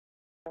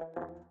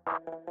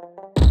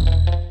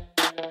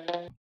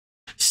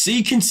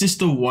Seeking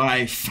sister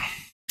wife.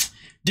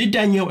 Did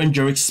Dannielle and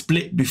Garrick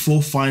split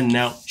before finding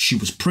out she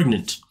was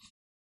pregnant?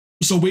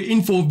 So we're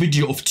in for a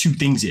video of two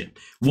things here.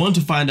 One,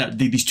 to find out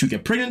did these two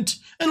get pregnant,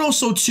 and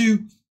also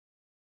two,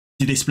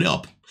 did they split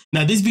up?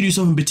 Now this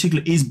video in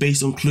particular is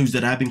based on clues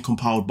that have been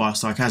compiled by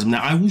Sarcasm.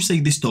 Now I will say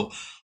this though,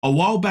 a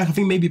while back, I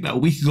think maybe about a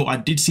week ago, I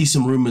did see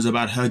some rumors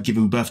about her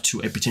giving birth to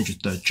a potential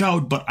third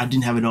child, but I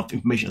didn't have enough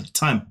information at the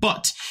time.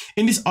 But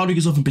in this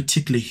article in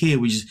particular here,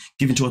 which is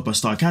given to us by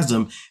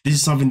Sarcasm, this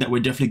is something that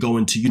we're definitely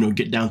going to,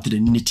 get down to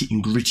the nitty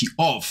and gritty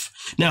of.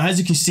 Now, as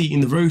you can see in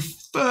the very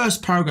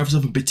first paragraph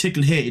in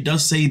particular here, it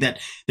does say that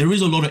there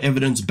is a lot of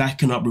evidence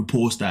backing up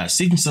reports that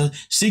seeking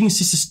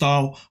sister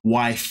style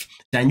wife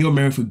Dannielle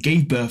Merrifield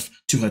gave birth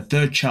to her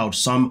third child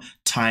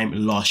sometime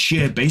last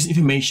year. Based on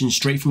information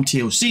straight from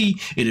TLC,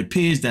 it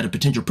appears that a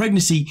potential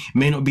pregnancy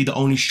may not be the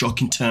only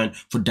shocking turn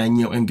for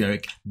Dannielle and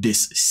Garrick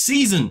this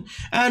season.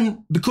 And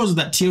because of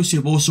that, TLC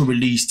have also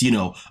released,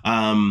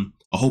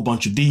 a whole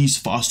bunch of these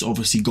for us to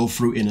obviously go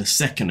through in a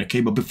second,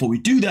 okay? But before we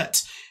do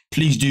that,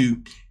 please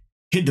do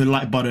hit the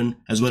like button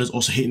as well as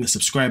also hitting the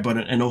subscribe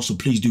button, and also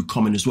please do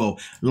comment as well.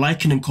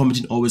 Liking and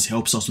commenting always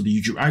helps us with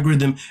the YouTube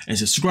algorithm, and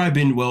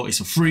subscribing, well, it's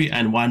for free,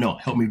 and why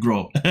not help me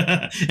grow?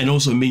 And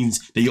also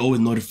means that you're always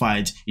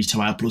notified each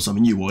time I upload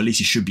something new, or at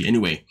least you should be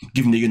anyway,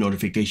 given that your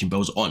notification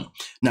bells on.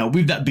 Now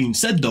with that being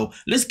said though,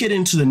 let's get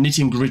into the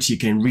nitty and gritty. You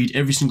can read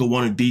every single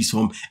one of these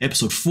from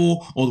episode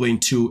 4 all the way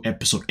into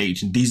episode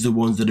 8, and these are the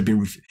ones that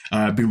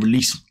have been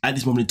released at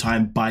this moment in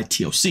time by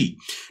TLC.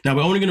 Now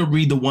we're only going to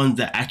read the ones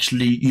that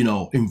actually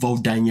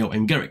involve Dannielle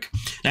and Garrick.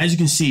 Now, as you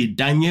can see,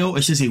 Dannielle,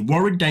 it says here,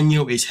 worried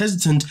Dannielle is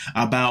hesitant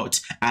about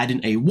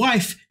adding a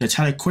wife.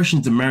 Natalia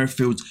questions the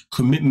Merrifield's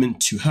commitment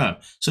to her.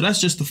 So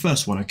that's just the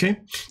first one, okay?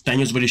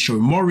 Dannielle's already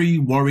showing worry.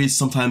 Worries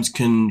sometimes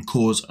can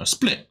cause a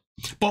split.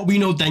 But we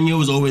know Dannielle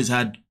has always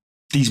had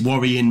these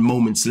worrying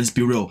moments, let's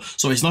be real.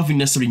 So it's nothing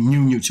necessarily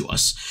new to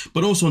us.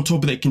 But also on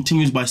top of that, it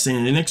continues by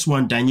saying the next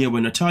one, Dannielle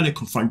and Natalia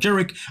confront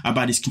Garrick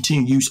about his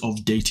continued use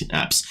of dating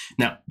apps.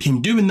 Now,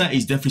 him doing that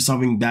is definitely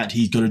something that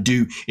he's going to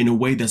do in a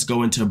way that's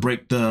going to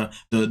break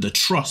the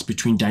trust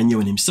between Dannielle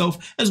and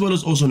himself, as well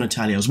as also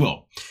Natalia as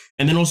well.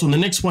 And then also on the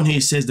next one here,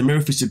 it says the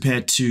Merrifields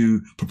prepared to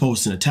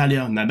propose to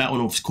Natalia. Now that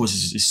one, of course,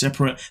 is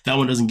separate. That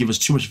one doesn't give us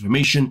too much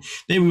information.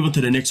 Then we move on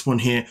to the next one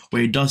here,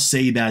 where it does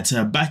say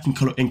that back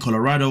in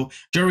Colorado,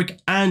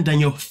 Garrick and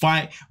Dannielle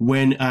fight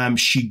when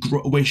she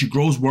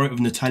grows worried of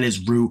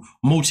Natalia's real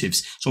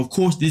motives. So of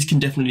course, this can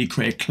definitely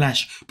create a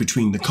clash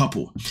between the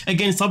couple.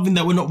 Again, something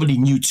that we're not really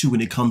new to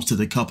when it comes to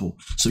the couple.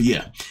 So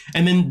yeah.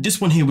 And then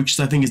this one here, which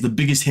I think is the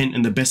biggest hint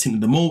and the best hint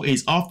of them all,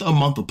 is after a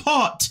month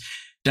apart,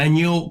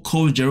 Dannielle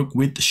calls Garrick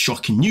with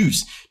shocking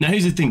news. Now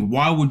here's the thing,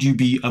 why would you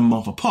be a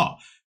month apart?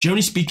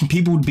 Generally speaking,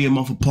 people would be a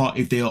month apart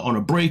if they are on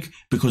a break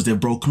because they're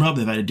broken up,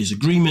 they've had a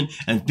disagreement,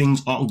 and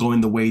things aren't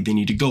going the way they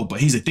need to go.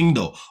 But here's the thing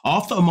though,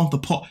 after a month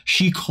apart,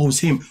 she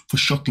calls him for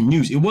shocking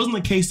news. It wasn't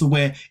a case of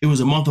where it was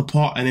a month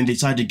apart and then they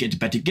decided to get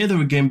back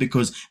together again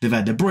because they've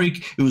had the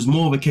break. It was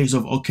more of a case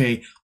of,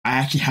 okay, I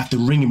actually have to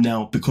ring him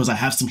now because I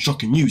have some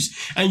shocking news.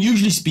 And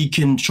usually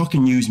speaking,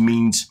 shocking news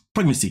means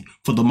pregnancy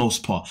for the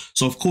most part.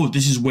 So of course,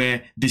 this is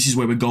where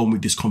we're going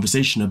with this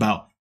conversation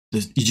about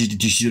this. Do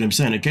you see what I'm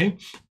saying? Okay.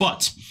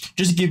 But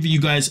just to give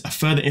you guys a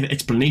further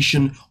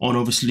explanation on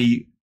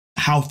obviously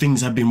how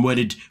things have been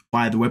worded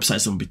by the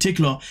websites in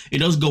particular, it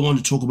does go on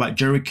to talk about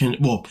Garrick and,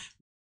 well,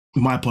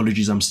 my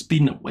apologies, I'm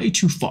speeding up way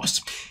too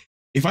fast.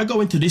 If I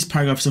go into this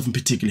paragraph stuff in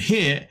particular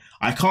here,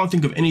 I can't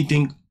think of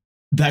anything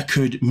that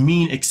could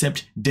mean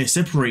except they're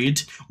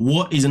separated.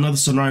 What is another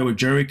scenario where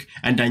Garrick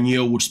and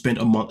Dannielle would spend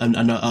a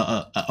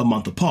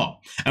month apart?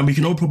 And we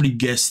can all probably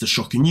guess the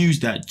shocking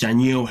news that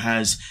Dannielle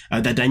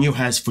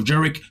has for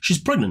Garrick. She's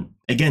pregnant.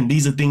 Again,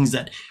 these are things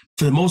that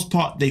for the most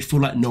part they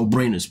feel like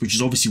no-brainers, which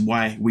is obviously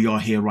why we are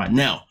here right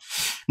now.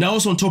 Now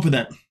also on top of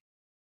that,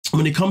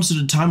 when it comes to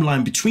the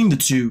timeline between the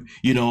two,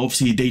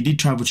 obviously they did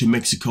travel to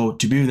Mexico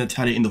to be with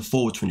Natalia in the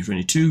fall of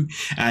 2022,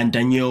 and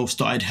Dannielle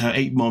started her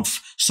 8-month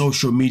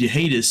social media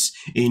hiatus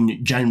in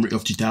January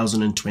of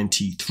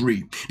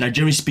 2023. Now,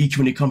 generally speaking,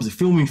 when it comes to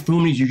filming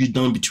is usually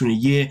done between 1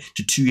 year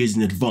to 2 years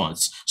in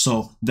advance.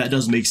 So that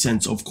does make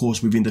sense, of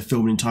course, within the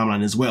filming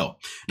timeline as well.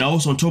 Now,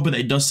 also on top of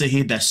that, it does say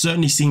here that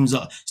certainly seems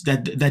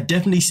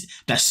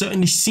that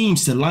certainly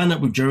seems to line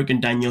up with Garrick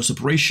and Dannielle's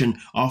separation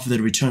after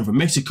their return from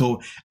Mexico,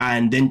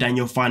 and then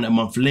Dannielle finds a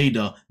month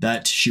later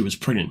that she was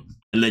pregnant,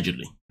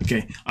 allegedly.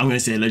 Okay, I'm going to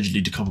say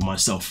allegedly to cover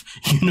myself.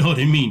 You know what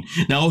I mean?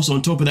 Now, also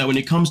on top of that, when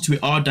it comes to it,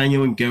 are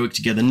Dannielle and Garrick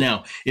together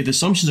now? If the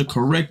assumptions are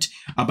correct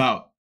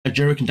about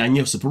Garrick and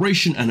Dannielle's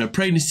separation and her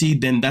pregnancy,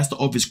 then that's the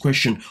obvious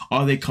question.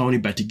 Are they currently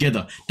back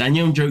together?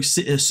 Dannielle and Garrick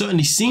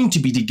certainly seem to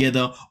be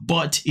together,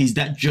 but is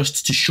that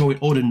just to show it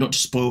or not to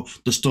spoil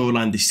the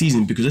storyline this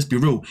season? Because let's be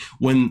real,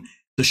 when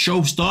the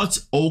show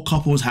starts, all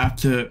couples have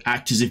to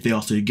act as if they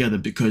are still together,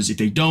 because if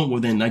they don't,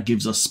 well, then that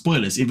gives us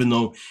spoilers, even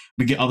though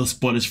we get other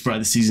spoilers throughout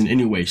the season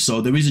anyway.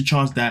 So there is a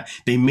chance that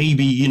they may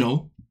be,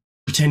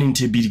 pretending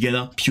to be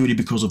together purely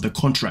because of the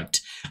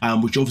contract.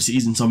 which obviously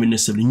isn't something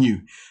necessarily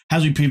new.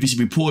 As we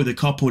previously reported, the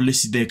couple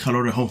listed their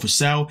Colorado home for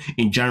sale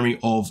in January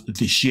of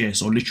this year,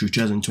 so literally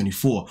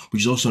 2024,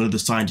 which is also another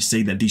sign to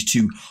say that these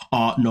two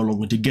are no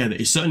longer together.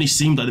 It certainly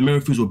seemed like the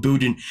Merrifields were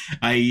building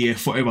a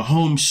forever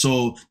home,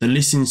 so the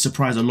listing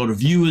surprised a lot of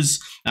viewers.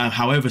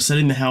 However,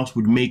 selling the house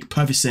would make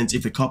perfect sense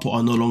if the couple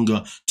are no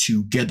longer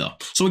together.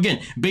 So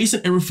again, based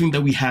on everything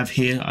that we have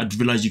here, I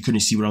realized you couldn't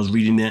see what I was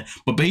reading there,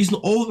 but based on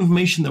all the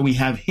information that we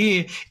have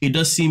here, it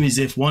does seem as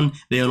if, one,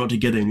 they are not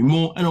together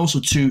anymore, and also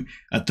two,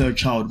 a third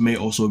child may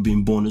also have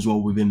been born as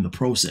well within the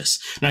process.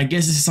 Now, I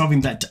guess this is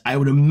something that I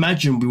would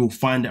imagine we will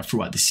find out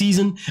throughout the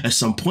season at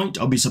some point.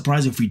 I'll be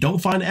surprised if we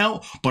don't find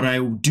out, but I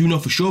do know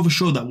for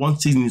sure that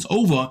once season is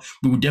over,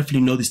 we will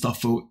definitely know this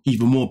stuff for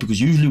even more,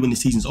 because usually when the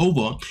season's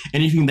over,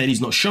 anything that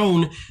is not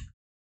shown,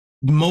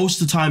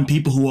 most of the time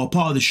people who are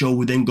part of the show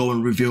will then go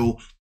and reveal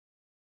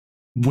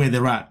where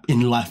they're at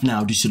in life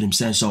now, do you see what I'm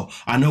saying? So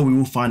I know we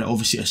will find it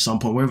obviously at some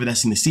point, whether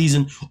that's in the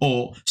season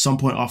or some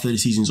point after the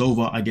season's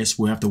over. I guess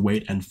we'll have to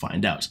wait and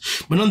find out.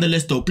 But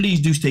nonetheless though,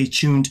 please do stay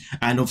tuned,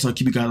 and also I'll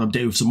keep you guys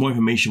updated with some more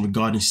information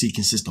regarding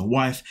seeking sister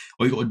wife.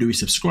 All you gotta do is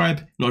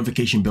subscribe,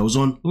 notification bells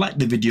on, like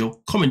the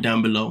video, comment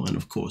down below, and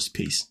of course,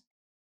 peace.